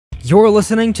You're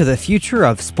listening to the Future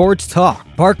of Sports Talk.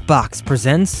 BarkBox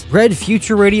presents Red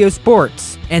Future Radio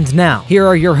Sports. And now, here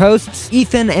are your hosts,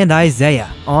 Ethan and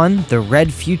Isaiah, on the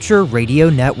Red Future Radio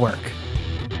Network.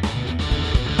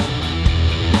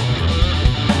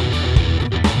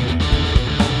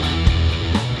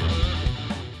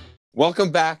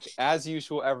 Welcome back, as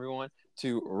usual, everyone,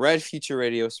 to Red Future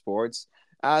Radio Sports.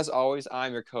 As always,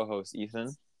 I'm your co-host,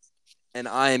 Ethan. And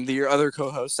I am your other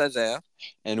co-host, Isaiah.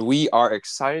 And we are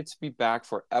excited to be back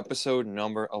for episode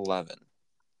number 11.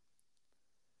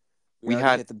 We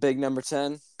had hit the big number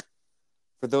 10.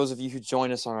 For those of you who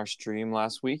joined us on our stream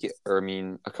last week,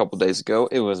 a couple days ago,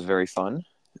 it was very fun.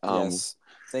 Yes.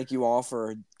 Thank you all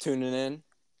for tuning in.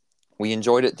 We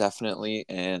enjoyed it, definitely.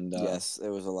 And yes, it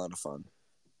was a lot of fun.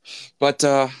 But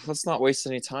let's not waste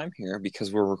any time here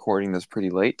because we're recording this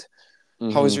pretty late.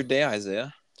 Mm-hmm. How was your day,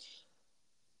 Isaiah?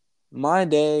 My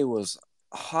day was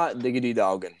hot diggity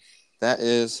dogging. That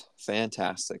is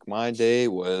fantastic. My day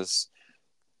was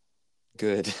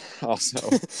good also.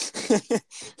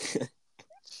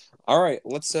 All right,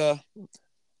 let's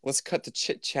cut the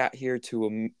chit chat here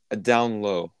to a down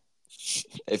low,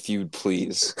 if you'd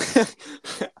please.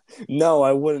 No,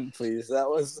 I wouldn't please. That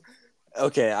was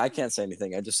okay. I can't say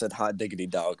anything. I just said hot diggity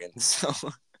dogging. So,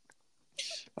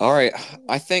 all right.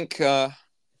 I think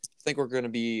we're going to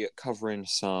be covering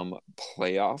some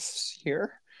playoffs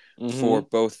here for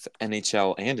both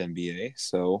NHL and NBA.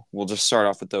 So we'll just start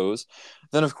off with those.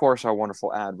 Then, of course, our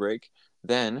wonderful ad break.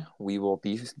 Then we will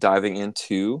be diving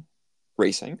into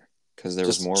racing because there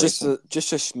was more racing.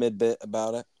 Just a schmid bit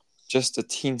about it. Just a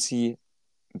teensy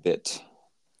bit.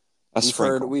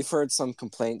 We've heard some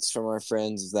complaints from our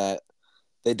friends that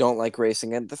they don't like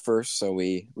racing at the first, so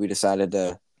we decided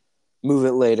to move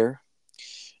it later.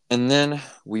 And then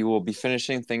we will be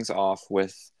finishing things off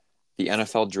with the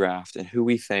NFL draft and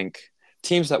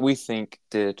teams that we think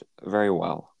did very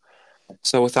well.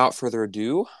 So without further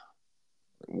ado,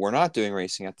 we're not doing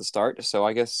racing at the start. So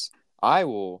I guess I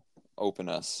will open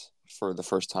us for the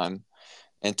first time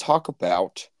and talk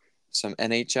about some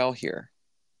NHL here.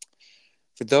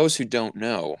 For those who don't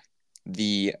know,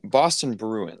 the Boston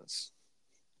Bruins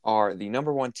are the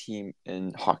number one team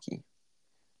in hockey.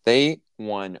 They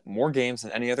won more games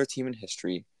than any other team in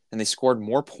history, and they scored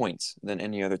more points than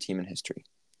any other team in history.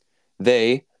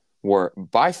 They were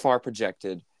by far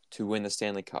projected to win the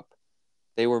Stanley Cup.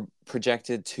 They were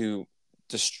projected to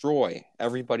destroy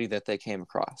everybody that they came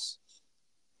across.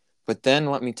 But then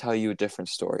let me tell you a different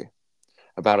story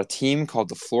about a team called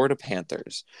the Florida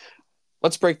Panthers.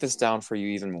 Let's break this down for you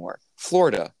even more.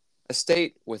 Florida, a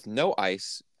state with no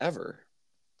ice ever,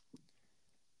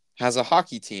 has a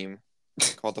hockey team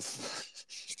called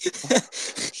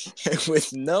with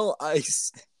no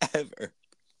ice ever.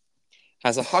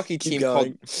 Has a hockey team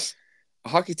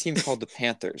called the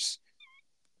Panthers,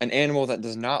 an animal that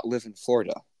does not live in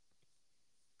Florida.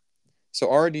 So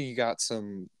already you got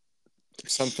something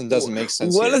doesn't make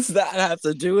sense. What here. does that have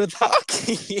to do with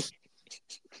hockey?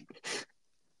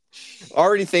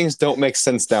 Already things don't make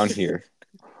sense down here.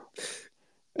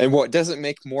 And what doesn't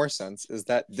make more sense is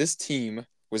that this team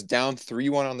was down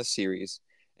 3-1 on the series,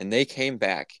 and they came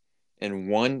back and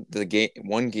won the game.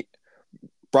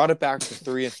 Brought it back to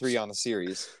 3-3 on the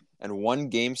series, and won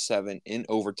Game 7 in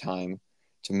overtime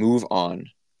to move on,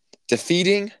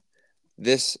 defeating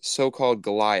this so-called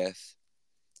Goliath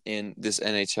in this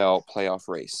NHL playoff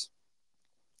race.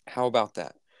 How about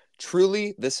that?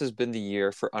 Truly, this has been the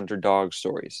year for underdog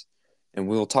stories, and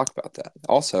we will talk about that.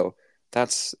 Also,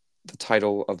 that's the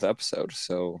title of the episode,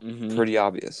 so pretty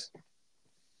obvious.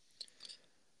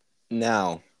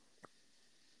 Now,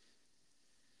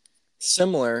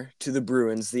 similar to the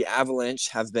Bruins, the Avalanche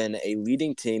have been a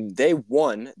leading team. They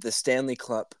won the Stanley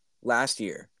Cup last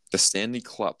year. The Stanley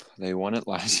Cup. They won it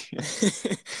last year.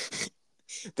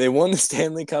 They won the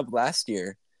Stanley Cup last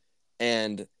year.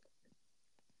 And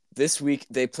this week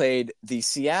they played the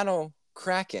Seattle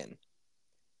Kraken.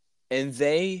 And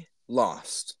they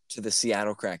lost to the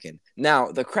Seattle Kraken.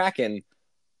 Now, the Kraken,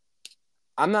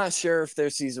 I'm not sure if their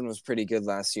season was pretty good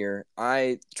last year.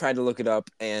 I tried to look it up,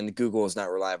 and Google is not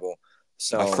reliable.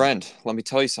 So, my friend, let me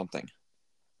tell you something.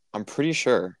 I'm pretty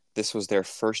sure this was their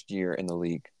first year in the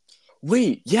league.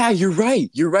 Wait, yeah, you're right.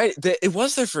 You're right. It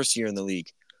was their first year in the league.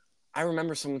 I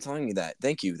remember someone telling me that.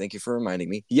 Thank you. Thank you for reminding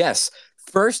me. Yes,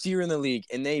 first year in the league,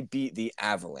 and they beat the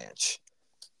Avalanche.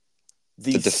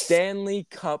 The Stanley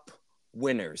Cup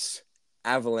winners,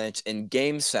 Avalanche, in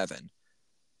Game 7.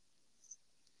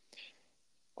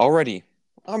 Already,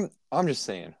 I'm just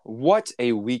saying, what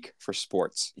a week for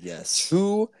sports. Yes.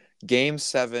 2 Game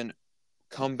 7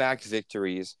 comeback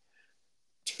victories,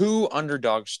 2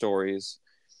 underdog stories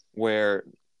where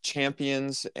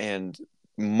champions and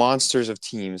monsters of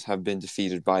teams have been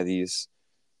defeated by these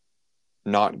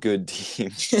not good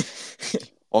teams.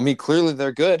 Well, I mean, clearly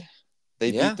they're good.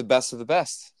 They beat the best of the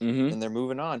best, Mm-hmm. and they're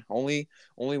moving on. Only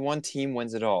one team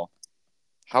wins it all.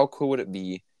 How cool would it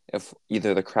be if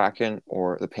either the Kraken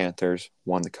or the Panthers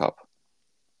won the cup?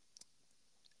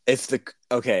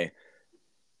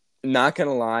 Not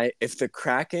gonna lie, if the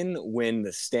Kraken win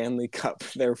the Stanley Cup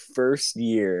their first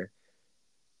year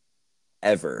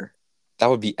ever,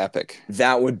 that would be epic.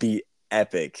 That would be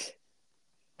epic.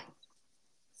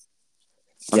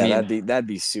 Yeah, I mean, that'd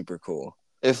be super cool.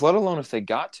 Let alone if they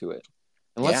got to it.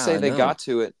 And let's say they got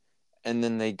to it and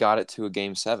then they got it to a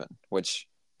game 7, which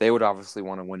they would obviously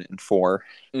want to win it in 4.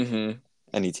 Mm-hmm.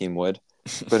 Any team would.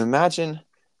 But imagine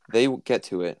they get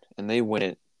to it and they win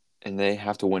it and they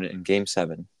have to win it in game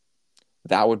 7.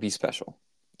 That would be special.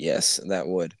 Yes, that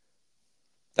would.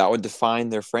 That would define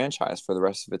their franchise for the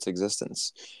rest of its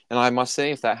existence. And I must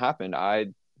say, if that happened, I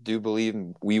do believe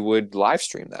we would live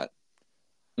stream that.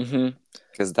 Mm-hmm.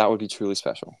 Because that would be truly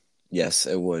special. Yes,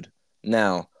 it would.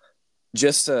 Now,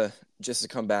 just to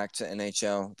come back to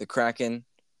NHL, the Kraken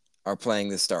are playing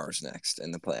the Stars next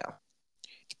in the playoff.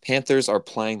 The Panthers are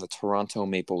playing the Toronto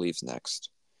Maple Leafs next.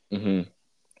 Mm-hmm.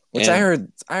 Which I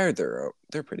heard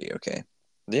they're pretty okay.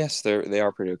 Yes, they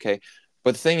are pretty okay.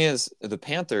 But the thing is, the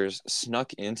Panthers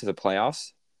snuck into the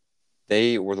playoffs.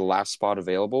 They were the last spot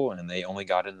available, and they only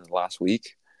got in the last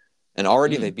week. And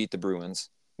already they beat the Bruins.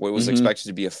 What was expected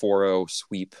to be a 4-0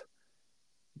 sweep.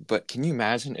 But can you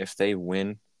imagine if they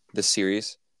win the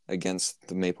series against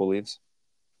the Maple Leafs?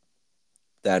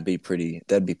 That'd be pretty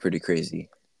crazy.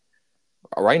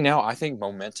 Right now, I think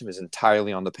momentum is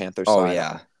entirely on the Panthers side. Oh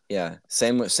yeah. Yeah.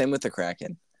 Same with the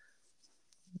Kraken.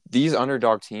 These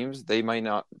underdog teams,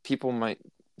 people might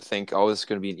think, oh, this is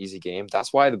going to be an easy game.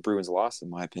 That's why the Bruins lost, in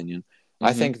my opinion. Mm-hmm.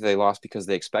 I think they lost because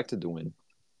they expected to win.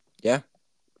 Yeah.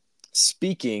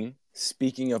 Speaking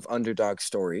of underdog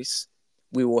stories,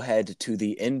 we will head to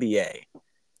the NBA. Do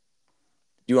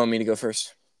you want me to go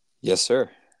first? Yes, sir.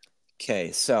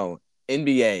 Okay, so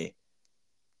NBA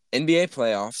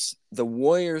playoffs, the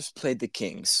Warriors played the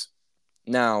Kings.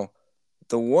 Now,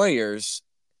 the Warriors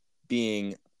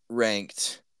being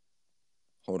ranked,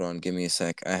 hold on, give me a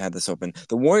sec. I had this open.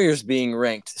 The Warriors being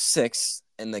ranked 6th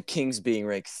and the Kings being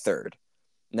ranked 3rd.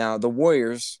 Now, the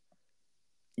Warriors,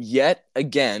 yet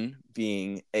again,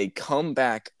 being a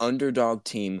comeback underdog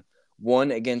team,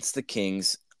 won against the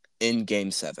Kings in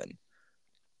Game 7.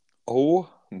 Oh,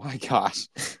 my gosh.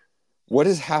 What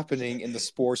is happening in the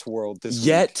sports world this week?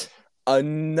 Yet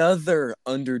another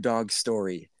underdog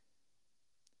story.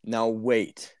 Now,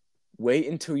 wait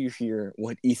until you hear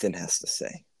what Ethan has to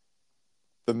say.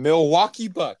 The Milwaukee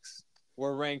Bucks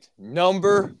were ranked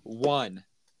number 1.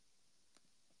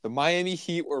 The Miami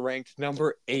Heat were ranked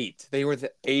number 8. They were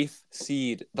the 8th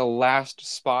seed, the last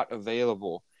spot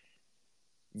available.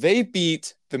 They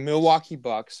beat the Milwaukee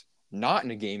Bucks, not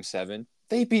in a Game 7.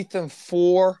 They beat them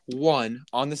 4-1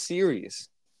 on the series.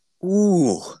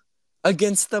 Ooh,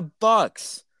 against the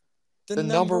Bucks. The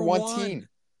number 1 team.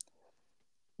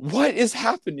 What is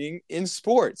happening in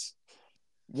sports?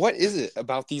 What is it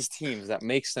about these teams that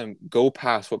makes them go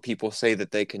past what people say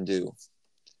that they can do?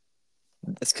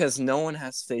 It's because no one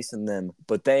has faith in them,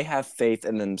 but they have faith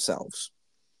in themselves.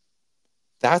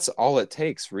 That's all it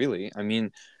takes, really. I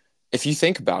mean, if you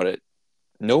think about it,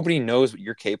 nobody knows what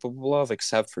you're capable of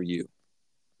except for you.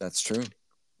 That's true.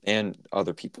 And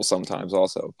other people sometimes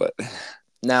also, but...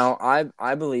 Now,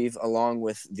 I believe, along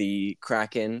with the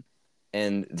Kraken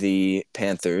and the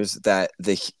Panthers, that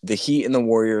the Heat and the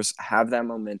Warriors have that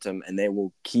momentum and they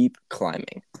will keep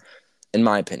climbing, in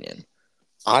my opinion.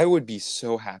 I would be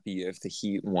so happy if the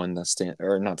Heat won not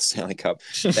the Stanley Cup,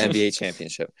 the NBA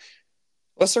championship.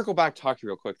 Let's circle back to hockey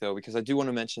real quick, though, because I do want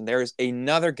to mention there is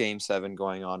another Game 7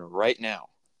 going on right now.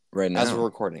 Right now. As we're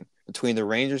recording, between the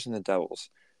Rangers and the Devils.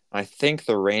 I think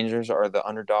the Rangers are the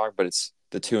underdog, but it's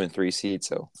the 2 and 3 seed,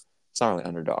 so it's not really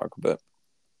underdog. But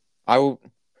I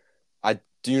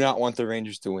do not want the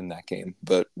Rangers to win that game,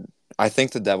 but I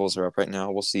think the Devils are up right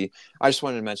now. We'll see. I just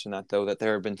wanted to mention that, though, that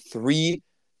there have been 3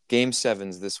 Game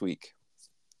 7s this week,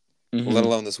 let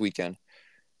alone this weekend.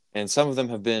 And some of them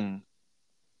have been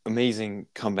amazing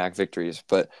comeback victories.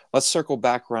 But let's circle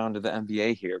back around to the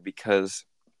NBA here, because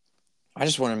I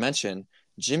just want to mention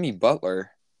Jimmy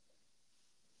Butler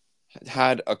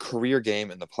had a career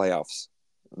game in the playoffs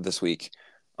this week.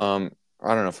 I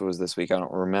don't know if it was this week. I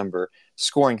don't remember.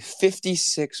 Scoring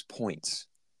 56 points.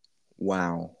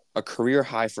 Wow. A career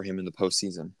high for him in the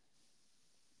postseason.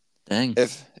 Dang.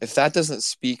 If that doesn't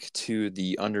speak to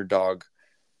the underdog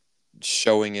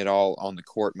showing it all on the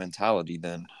court mentality,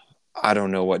 then I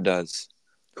don't know what does.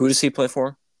 Who does he play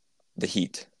for? The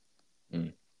Heat.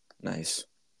 Nice.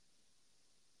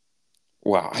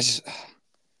 Wow.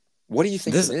 What do you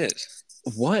think it is?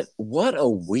 What a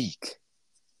week.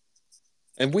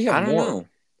 And we have I don't more. know.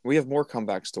 We have more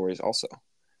comeback stories also,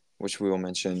 which we will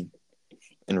mention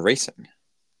in racing.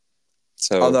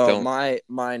 So although my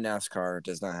NASCAR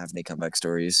does not have any comeback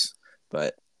stories,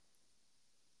 but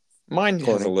mine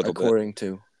has a little bit. According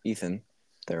to Ethan,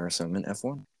 there are some in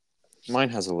F1. Mine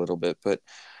has a little bit, but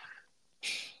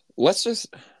let's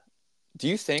just. Do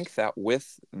you think that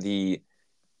with the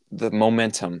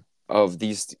momentum of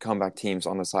these comeback teams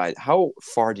on the side, how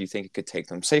far do you think it could take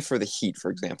them? Say for the Heat, for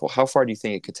example, how far do you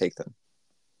think it could take them?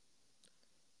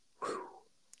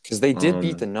 Because they did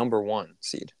beat the number 1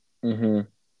 seed. Mm-hmm.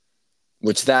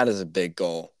 Which that is a big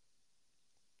goal.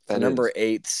 The number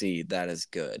 8 seed, that is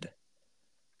good.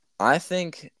 I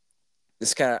think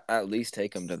this can at least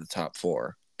take them to the top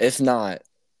 4. If not,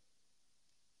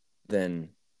 then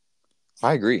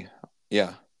I agree.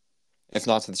 Yeah. If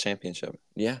not to the championship.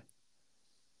 Yeah.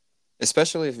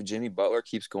 Especially if Jimmy Butler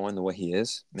keeps going the way he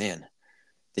is. Man,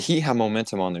 the Heat have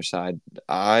momentum on their side.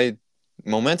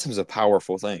 Momentum's a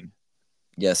powerful thing.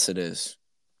 Yes, it is.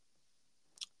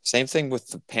 Same thing with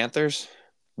the Panthers.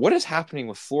 What is happening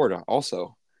with Florida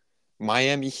also?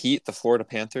 Miami Heat, the Florida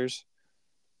Panthers.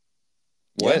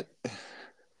 What? Yeah.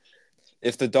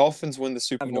 If the Dolphins win the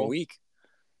Super Bowl, a week.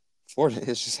 Florida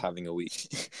is just having a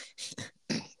week.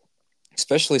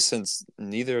 Especially since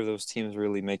neither of those teams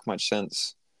really make much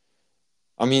sense.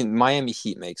 I mean, Miami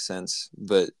Heat makes sense,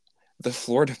 but the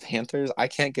Florida Panthers, I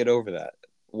can't get over that.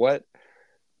 What?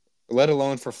 Let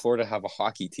alone for Florida have a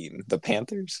hockey team. The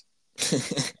Panthers?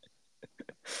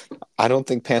 I don't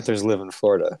think Panthers live in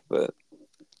Florida, but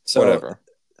whatever.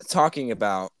 Talking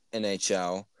about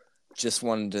NHL, just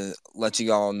wanted to let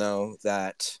you all know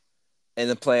that in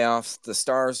the playoffs, the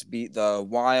Stars beat the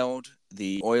Wild,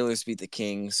 the Oilers beat the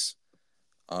Kings.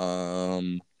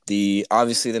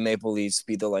 Obviously the Maple Leafs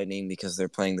beat the Lightning because they're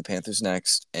playing the Panthers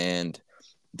next, and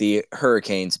the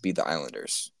Hurricanes beat the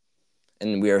Islanders.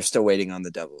 And we are still waiting on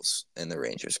the Devils and the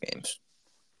Rangers games.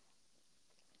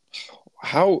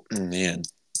 Man.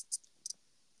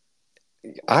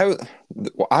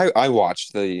 I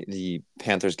watched the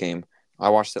Panthers game. I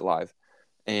watched it live,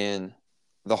 and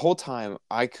the whole time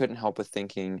I couldn't help but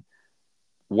thinking,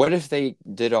 what if they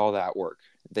did all that work?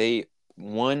 They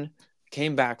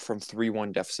came back from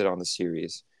 3-1 deficit on the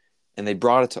series, and they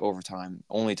brought it to overtime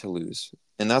only to lose.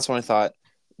 And that's when I thought,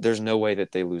 there's no way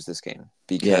that they lose this game,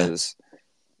 because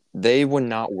they would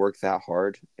not work that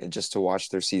hard just to watch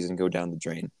their season go down the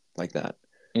drain like that.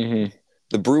 Mm-hmm.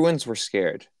 The Bruins were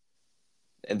scared,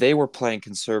 and they were playing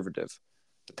conservative.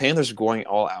 The Panthers were going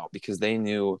all out because they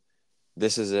knew,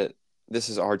 this is it. This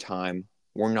is our time.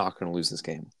 We're not going to lose this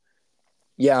game.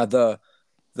 Yeah, the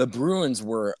Bruins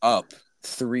were up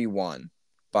 3-1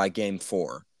 by game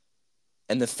 4.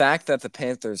 And the fact that the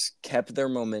Panthers kept their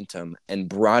momentum and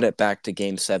brought it back to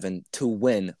game 7 to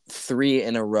win 3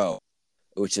 in a row,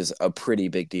 which is a pretty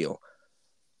big deal.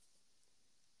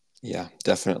 Yeah,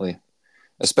 definitely.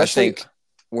 Especially, I think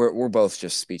we're both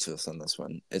just speechless on this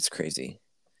one. It's crazy.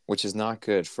 Which is not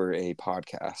good for a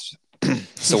podcast.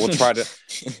 So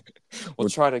we'll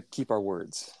try to keep our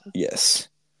words. Yes.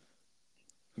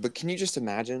 But can you just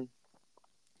imagine?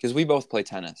 Because we both play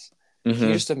tennis. Mm-hmm. Can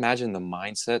you just imagine the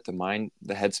mindset,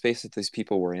 the headspace that these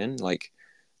people were in? Like,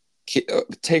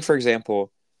 take, for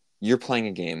example, you're playing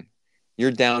a game.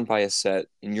 You're down by a set,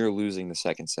 and you're losing the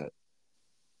second set.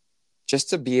 Just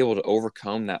to be able to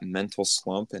overcome that mental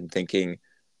slump and thinking,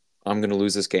 I'm going to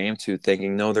lose this game, to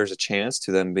thinking, no, there's a chance,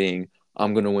 to them being,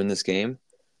 I'm going to win this game.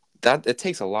 It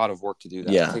takes a lot of work to do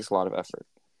that. Yeah. It takes a lot of effort.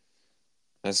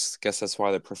 I guess that's why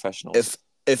they're professionals.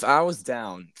 If I was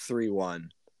down 3-1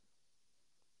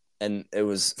 and it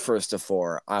was first to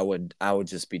 4, I would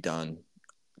just be done.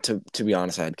 To be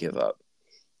honest, I'd give up.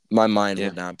 My mind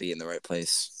would not be in the right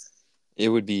place. It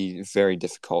would be very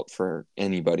difficult for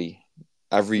anybody,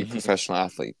 every professional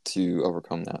athlete, to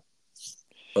overcome that.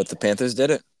 But the Panthers did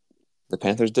it. The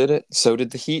Panthers did it. So did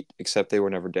the Heat, except they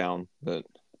were never down. But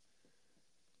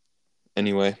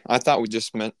anyway, I thought we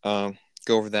just go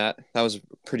over that. That was a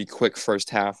pretty quick first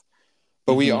half.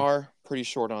 But we are pretty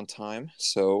short on time,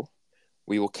 so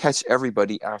we will catch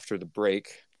everybody after the break.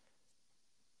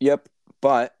 Yep,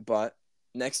 but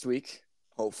next week,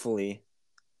 hopefully,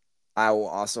 I will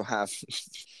also have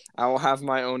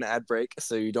my own ad break,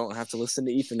 so you don't have to listen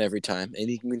to Ethan every time, and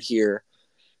you can hear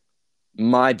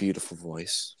my beautiful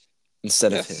voice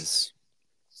instead of his.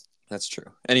 That's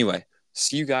true. Anyway,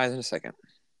 see you guys in a second.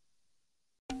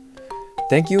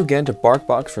 Thank you again to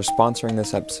BarkBox for sponsoring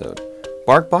this episode.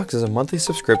 BarkBox is a monthly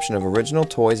subscription of original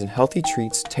toys and healthy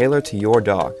treats tailored to your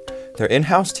dog. Their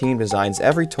in-house team designs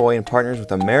every toy and partners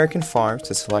with American farms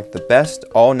to select the best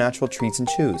all-natural treats and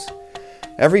chews.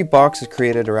 Every box is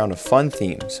created around a fun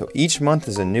theme, so each month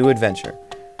is a new adventure.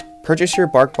 Purchase your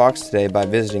BarkBox today by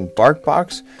visiting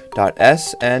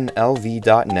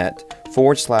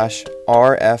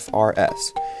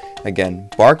barkbox.snlv.net/RFRS. Again,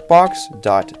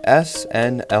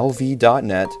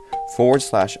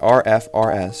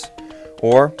 barkbox.snlv.net/RFRS,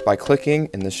 or by clicking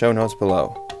in the show notes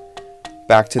below.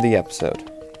 Back to the episode.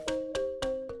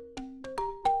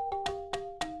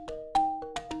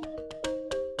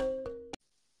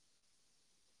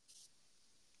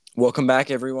 Welcome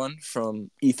back, everyone, from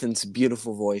Ethan's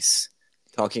beautiful voice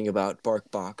talking about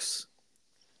BarkBox.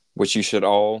 Which you should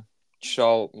all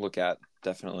look at,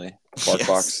 definitely.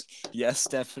 BarkBox. Yes,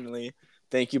 definitely.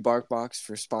 Thank you, BarkBox,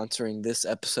 for sponsoring this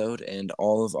episode and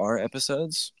all of our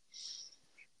episodes.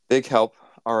 Big help.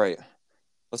 All right,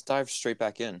 let's dive straight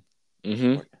back in.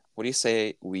 Mm-hmm. What do you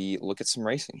say we look at some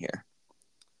racing here?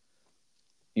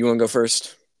 You want to go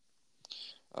first?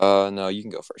 No, you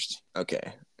can go first.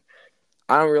 Okay.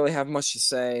 I don't really have much to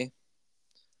say.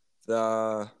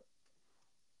 The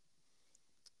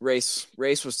race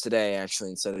was today, actually,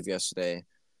 instead of yesterday.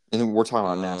 And we're talking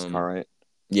about NASCAR, right?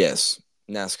 Yes,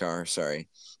 NASCAR, sorry.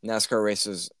 NASCAR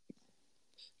races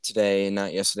today,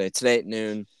 not yesterday. Today at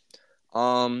noon.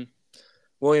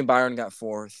 William Byron got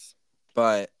fourth,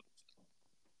 but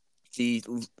the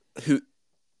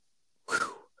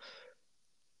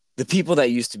people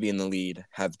that used to be in the lead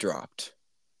have dropped.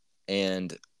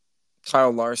 And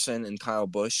Kyle Larson and Kyle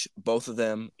Busch, both of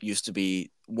them used to be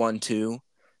 1-2,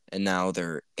 and now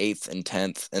they're 8th and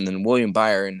 10th. And then William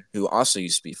Byron, who also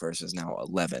used to be first, is now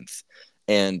 11th.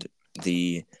 And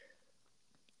the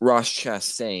Ross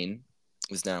Chastain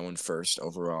is now in first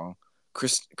overall.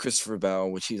 Christopher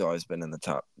Bell, which he's always been in the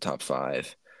top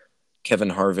 5.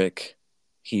 Kevin Harvick,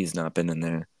 he's not been in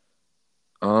there.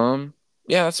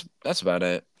 Yeah, that's about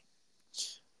it.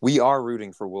 We are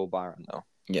rooting for Will Byron, though.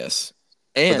 Yes.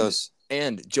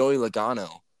 And Joey Logano,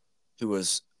 who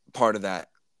was part of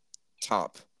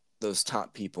those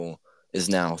top people, is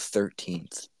now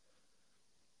 13th.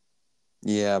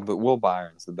 Yeah, but Will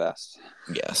Byron's the best.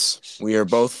 Yes. We are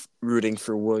both rooting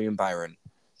for William Byron.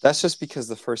 That's just because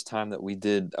the first time that we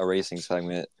did a racing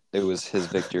segment, it was his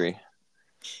victory.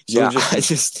 So yeah,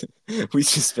 we've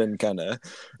just been kind of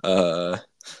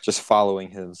just following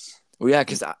his. Well, yeah,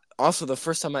 because also the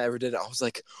first time I ever did it, I was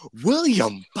like,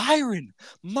 William Byron,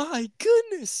 my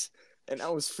goodness. And I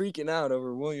was freaking out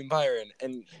over William Byron,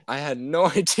 and I had no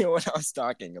idea what I was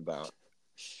talking about.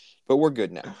 But we're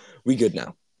good now. We good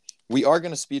now. We are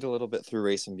going to speed a little bit through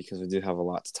racing because we do have a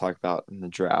lot to talk about in the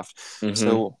draft. Mm-hmm.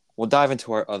 So we'll dive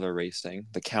into our other racing,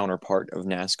 the counterpart of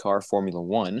NASCAR, Formula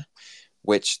One,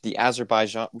 which the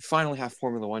Azerbaijan. We finally have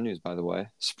Formula One news, by the way.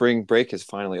 Spring break is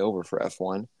finally over for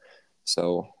F1.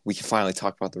 So we can finally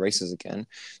talk about the races again.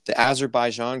 The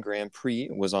Azerbaijan Grand Prix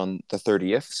was on the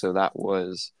 30th, so that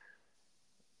was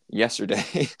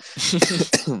yesterday.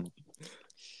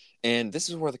 And this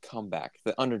is where the comeback,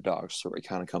 the underdog story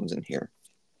kind of comes in here.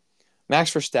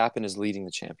 Max Verstappen is leading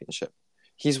the championship.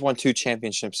 He's won 2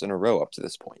 championships in a row up to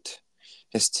this point.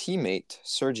 His teammate,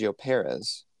 Sergio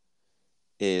Perez,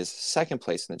 is second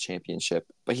place in the championship,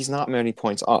 but he's not many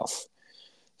points off.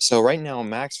 So right now,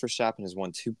 Max Verstappen has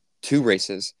won two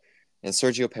races, and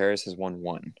Sergio Perez has won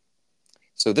 1.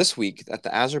 So this week at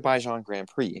the Azerbaijan Grand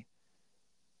Prix,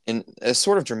 in a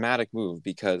sort of dramatic move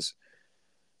because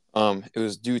it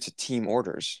was due to team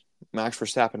orders. Max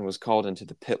Verstappen was called into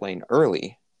the pit lane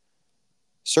early.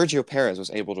 Sergio Perez was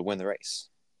able to win the race.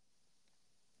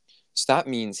 So that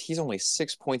means he's only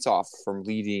 6 points off from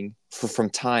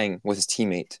tying with his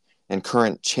teammate and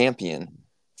current champion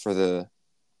for the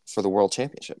World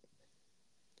Championship.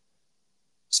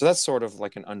 So that's sort of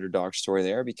like an underdog story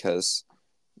there because,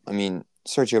 I mean,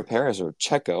 Sergio Perez, or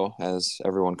Checo, as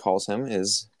everyone calls him,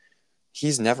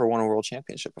 he's never won a World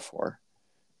Championship before.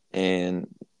 And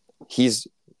he's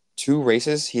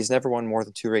never won more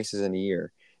than 2 races in a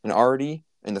year. And already,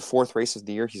 in the 4th race of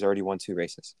the year, he's already won 2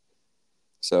 races.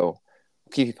 So we'll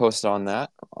keep you posted on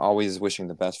that. Always wishing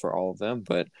the best for all of them.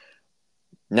 But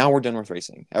now we're done with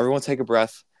racing. Everyone take a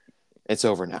breath. It's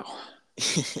over now.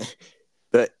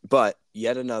 But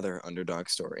yet another underdog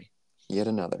story. Yet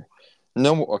another.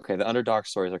 No more. Okay, the underdog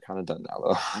stories are kind of done now,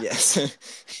 though. Yes.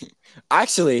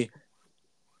 Actually,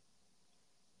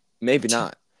 maybe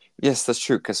not. Yes, that's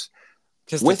true. Because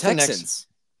the Texans.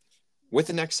 With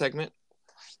the next segment,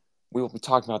 we will be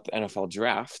talking about the NFL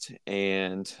draft.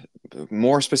 And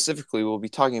more specifically, we'll be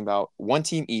talking about one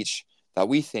team each that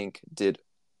we think did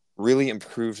really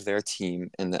improved their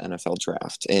team in the NFL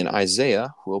draft. And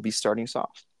Isaiah will be starting us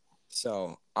off.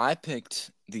 So I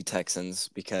picked the Texans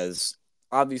because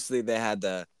obviously they had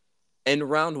in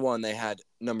round 1 they had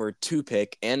number 2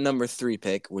 pick and number 3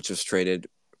 pick, which was traded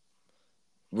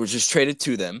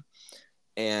to them.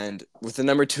 And with the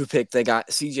number 2 pick, they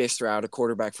got C.J. Stroud, a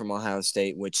quarterback from Ohio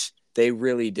State, which they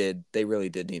really did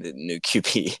need a new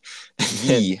QB.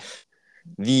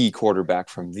 The quarterback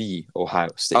from the Ohio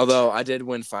State. Although I did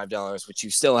win $5, which you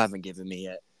still haven't given me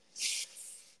yet.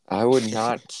 I would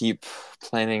not keep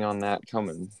planning on that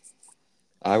coming.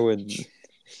 I would.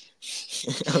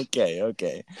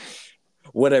 Okay.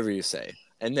 Whatever you say.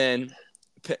 And then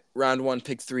round 1,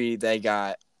 pick 3, they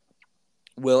got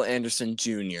Will Anderson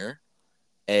Jr.,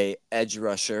 a edge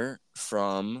rusher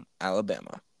from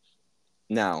Alabama.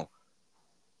 Now,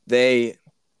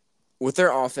 with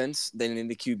their offense, they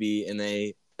needed a QB, and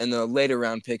in the later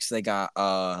round picks, they got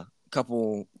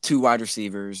 2 wide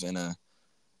receivers and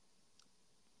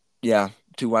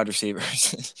 2 wide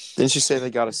receivers. Didn't you say they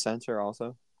got a center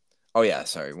also? Oh yeah,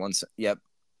 sorry. Yep,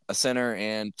 a center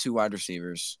and 2 wide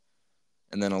receivers,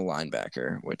 and then a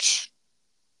linebacker. Which,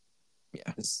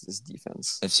 yeah, it's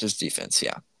defense. It's just defense.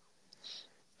 Yeah.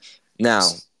 Now,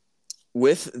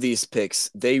 with these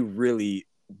picks, they really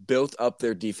built up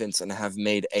their defense and have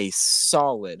made a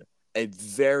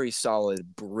very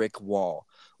solid brick wall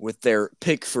with their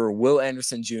pick for Will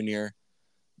Anderson Jr.,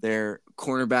 their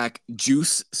cornerback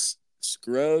Juice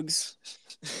Scruggs.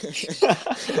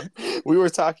 We were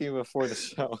talking before the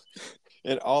show,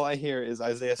 and all I hear is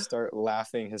Isaiah start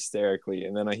laughing hysterically,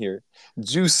 and then I hear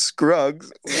Juice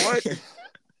Scruggs. What?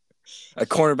 A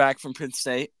cornerback from Penn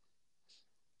State.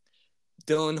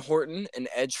 Dylan Horton, an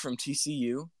edge from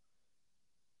TCU.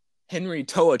 Henry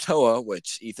Toa,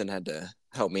 which Ethan had to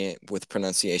help me with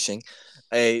pronunciation.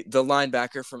 The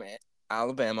linebacker from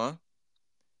Alabama.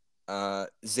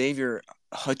 Xavier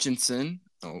Hutchinson,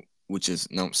 which is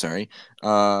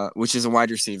a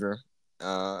wide receiver.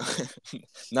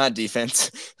 Not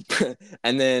defense.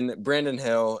 And then Brandon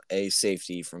Hill, a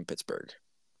safety from Pittsburgh.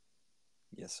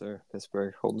 Yes, sir.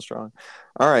 Pittsburgh holding strong.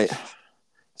 All right.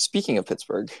 Speaking of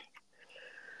Pittsburgh.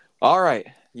 All right.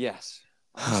 Yes.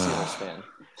 I'm a Steelers fan.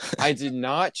 I did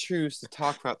not choose to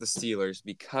talk about the Steelers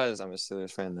because I'm a Steelers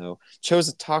fan, though.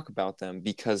 Chose to talk about them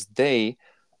because they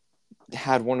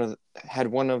had one of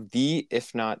the,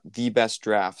 if not the best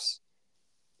drafts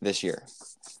this year.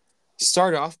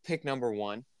 Start off, pick number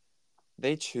 1.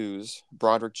 They choose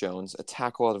Broderick Jones, a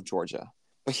tackle out of Georgia.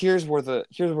 But here's where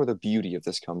the beauty of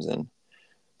this comes in.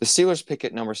 The Steelers pick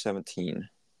at number 17.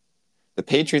 The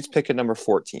Patriots pick at number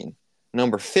 14.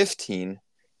 Number 15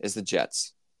 is the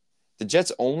Jets. The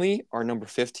Jets only are number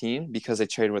 15 because they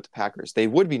traded with the Packers. They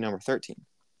would be number 13.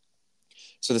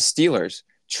 So the Steelers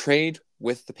trade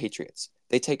with the Patriots.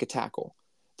 They take a tackle.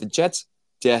 The Jets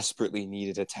desperately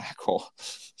needed a tackle.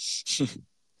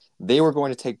 They were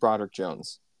going to take Broderick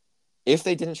Jones. If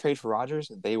they didn't trade for Rodgers,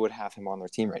 they would have him on their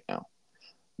team right now.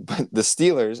 But the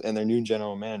Steelers and their new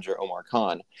general manager, Omar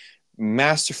Khan,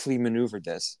 masterfully maneuvered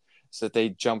this so that they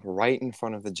jump right in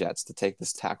front of the Jets to take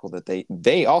this tackle that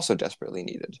they also desperately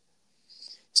needed.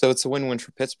 So it's a win-win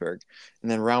for Pittsburgh. And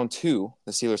then round 2,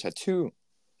 the Steelers had 2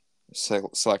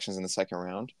 selections in the second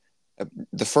round.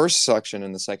 The first selection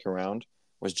in the second round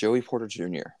was Joey Porter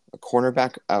Jr., a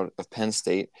cornerback out of Penn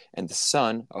State and the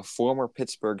son of former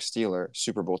Pittsburgh Steeler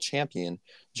Super Bowl champion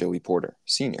Joey Porter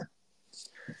Sr.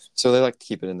 So they like to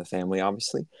keep it in the family,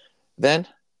 obviously. Then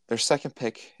their second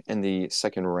pick in the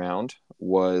second round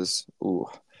was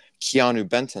Keanu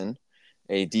Benton,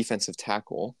 a defensive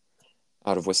tackle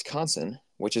out of Wisconsin,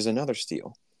 which is another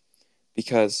steal.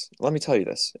 Because, let me tell you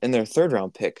this, in their third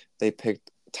round pick, they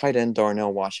picked tight end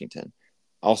Darnell Washington,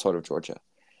 also out of Georgia.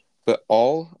 But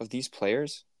all of these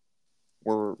players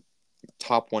were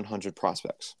top 100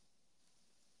 prospects.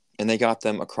 And they got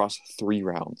them across 3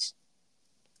 rounds.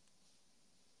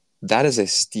 That is a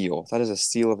steal. That is a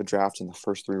steal of a draft in the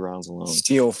first 3 rounds alone.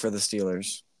 Steal for the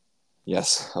Steelers.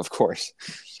 Yes, of course.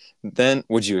 Then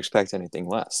would you expect anything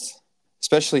less?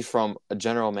 Especially from a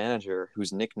general manager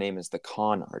whose nickname is the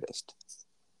Con Artist.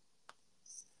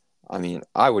 I mean,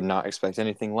 I would not expect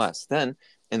anything less. Then,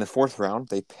 in the 4th round,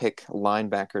 they pick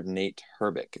linebacker Nate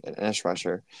Herbig, an edge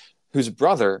rusher, whose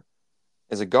brother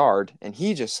is a guard, and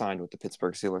he just signed with the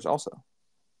Pittsburgh Steelers also.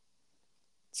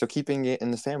 So keeping it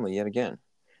in the family yet again.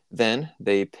 Then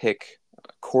they pick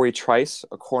Corey Trice,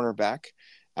 a cornerback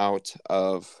out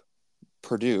of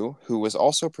Purdue, who was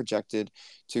also projected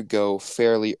to go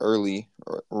fairly early,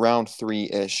 round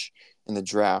 3-ish in the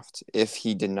draft if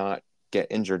he did not get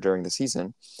injured during the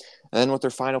season. And then with their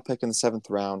final pick in the 7th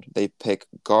round, they pick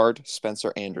guard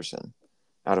Spencer Anderson,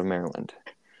 out of Maryland.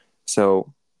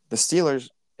 So the Steelers,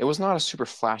 it was not a super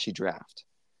flashy draft,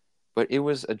 but it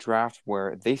was a draft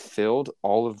where they filled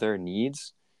all of their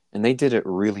needs, and they did it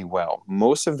really well.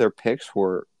 Most of their picks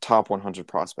were top 100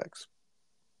 prospects.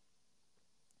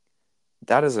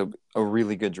 That is a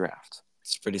really good draft.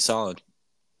 It's pretty solid.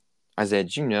 Isaiah,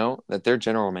 did you know that their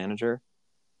general manager,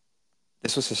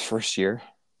 this was his first year?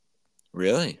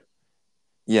 Really?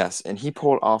 Yes, and he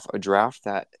pulled off a draft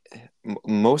that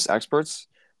most experts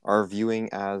are viewing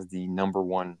as the number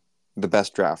one, the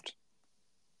best draft.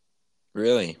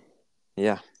 Really?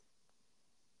 Yeah.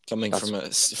 Coming from a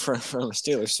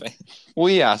Steelers fan. Well,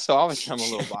 yeah, so obviously I'm a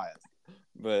little biased.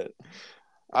 But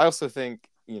I also think,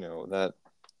 that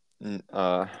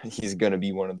he's going to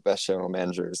be one of the best general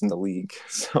managers in the league.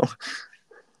 So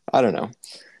I don't know.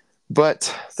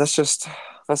 But that's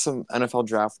some NFL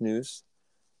draft news.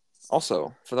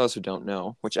 Also, for those who don't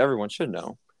know, which everyone should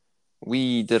know,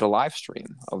 we did a live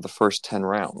stream of the first 10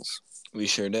 rounds. We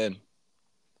sure did.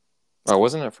 Oh,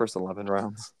 wasn't it first 11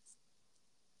 rounds?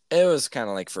 It was kind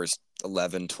of like first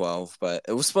 11, 12, but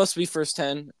it was supposed to be first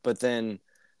 10, but then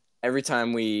every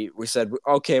time we said,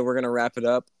 okay, we're going to wrap it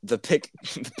up, the pick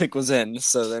was in,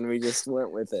 so then we just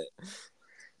went with it.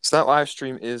 So that live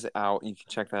stream is out. You can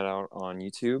check that out on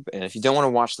YouTube. And if you don't want to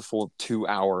watch the full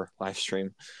 2-hour live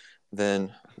stream,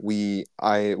 then we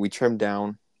trimmed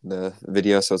down the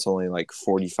video, so it's only like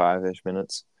 45-ish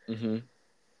minutes. Mm-hmm.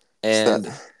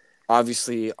 And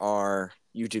obviously our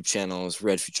YouTube channel is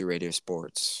Red Future Radio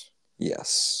Sports.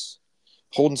 Yes.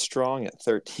 Holding strong at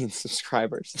 13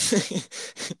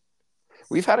 subscribers.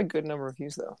 We've had a good number of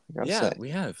views, though. I gotta say. We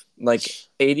have. Like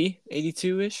 80,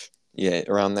 82-ish? Yeah,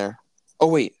 around there. Oh,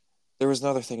 wait. There was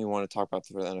another thing you wanted to talk about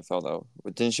for the NFL, though.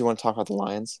 Didn't you want to talk about the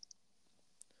Lions?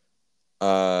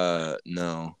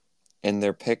 No. And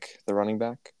their pick, the running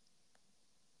back?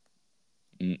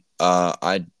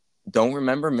 I don't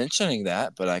remember mentioning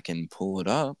that, but I can pull it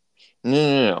up.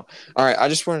 No. All right, I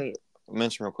just wanted to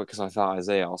mention real quick because I thought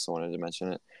Isaiah also wanted to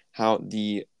mention it. How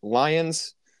the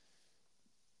Lions,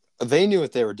 they knew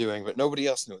what they were doing, but nobody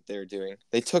else knew what they were doing.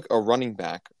 They took a running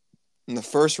back in the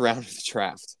first round of the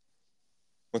draft.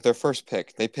 With their first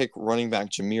pick, they picked running back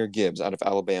Jahmyr Gibbs out of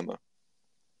Alabama.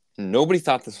 Nobody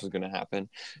thought this was going to happen.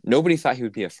 Nobody thought he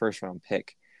would be a first-round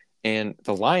pick. And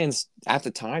the Lions, at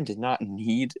the time, did not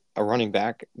need a running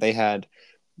back. They had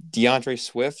DeAndre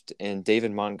Swift and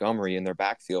David Montgomery in their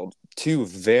backfield, two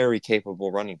very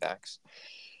capable running backs.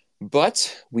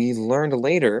 But we learned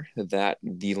later that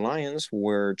the Lions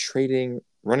were trading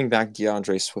running back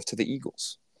DeAndre Swift to the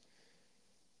Eagles.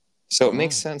 So it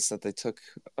makes sense that they took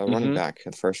a running back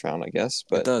in the first round, I guess.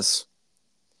 But it does.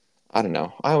 I don't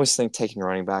know. I always think taking a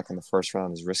running back in the first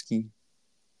round is risky.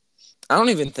 I don't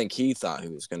even think he thought he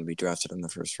was going to be drafted in the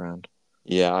first round.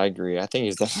 Yeah, I agree. I think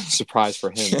it's definitely a surprise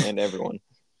for him and everyone.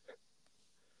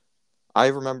 I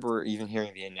remember even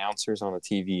hearing the announcers on the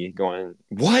TV going,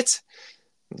 "What?"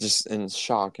 Just in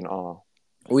shock and awe.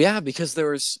 Well, yeah, because there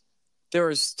was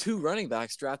two running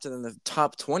backs drafted in the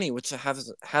top 20, which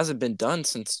hasn't been done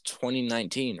since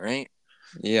 2019, right?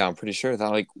 Yeah, I'm pretty sure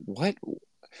that. Like, what?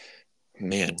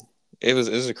 Man, it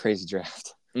was a crazy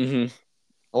draft. Mm-hmm.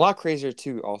 A lot crazier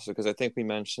too, also because I think we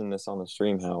mentioned this on the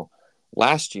stream how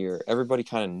last year everybody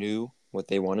kind of knew what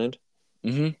they wanted.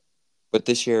 Mm-hmm. But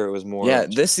this year it was more. Yeah,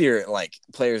 this year like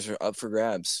players are up for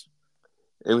grabs.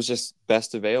 It was just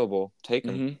best available. Take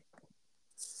them. Mm-hmm.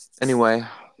 Anyway,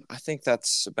 I think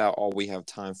that's about all we have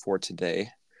time for today.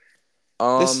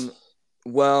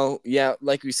 Well, yeah,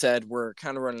 like we said, we're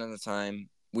kind of running out of time.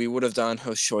 We would have done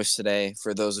host choice today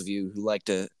for those of you who like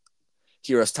to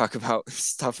hear us talk about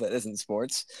stuff that isn't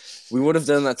sports. We would have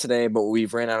done that today, but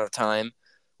we've ran out of time.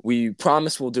 We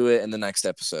promise we'll do it in the next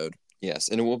episode. Yes,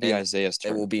 and it will be Isaiah's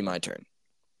turn. It will be my turn.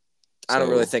 I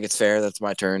don't really think it's fair that's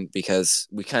my turn because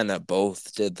we kind of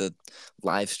both did the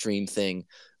live stream thing,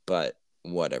 but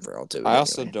whatever, I'll do it. I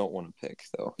also don't want to pick,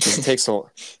 though. It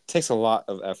takes a lot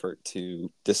of effort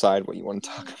to decide what you want to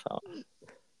talk about.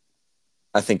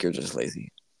 I think you're just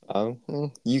lazy.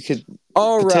 You could.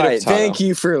 All right. Thank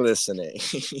you for listening.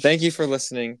 Thank you for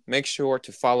listening. Make sure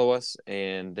to follow us,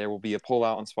 and there will be a poll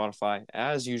out on Spotify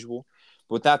as usual.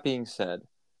 But with that being said,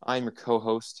 I'm your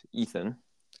co-host, Ethan.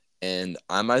 And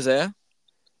I'm Isaiah.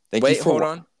 Hold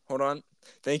on.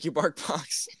 Thank you,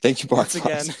 BarkBox. Thank you, BarkBox. Once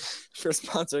again for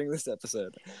sponsoring this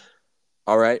episode.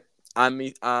 All right. I'm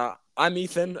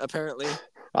Ethan, apparently.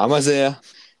 I'm Isaiah.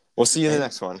 We'll see you in the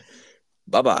next one.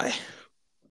 Bye-bye.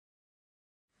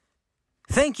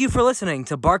 Thank you for listening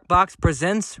to BarkBox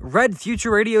Presents Red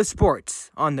Future Radio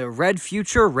Sports on the Red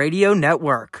Future Radio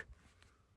Network.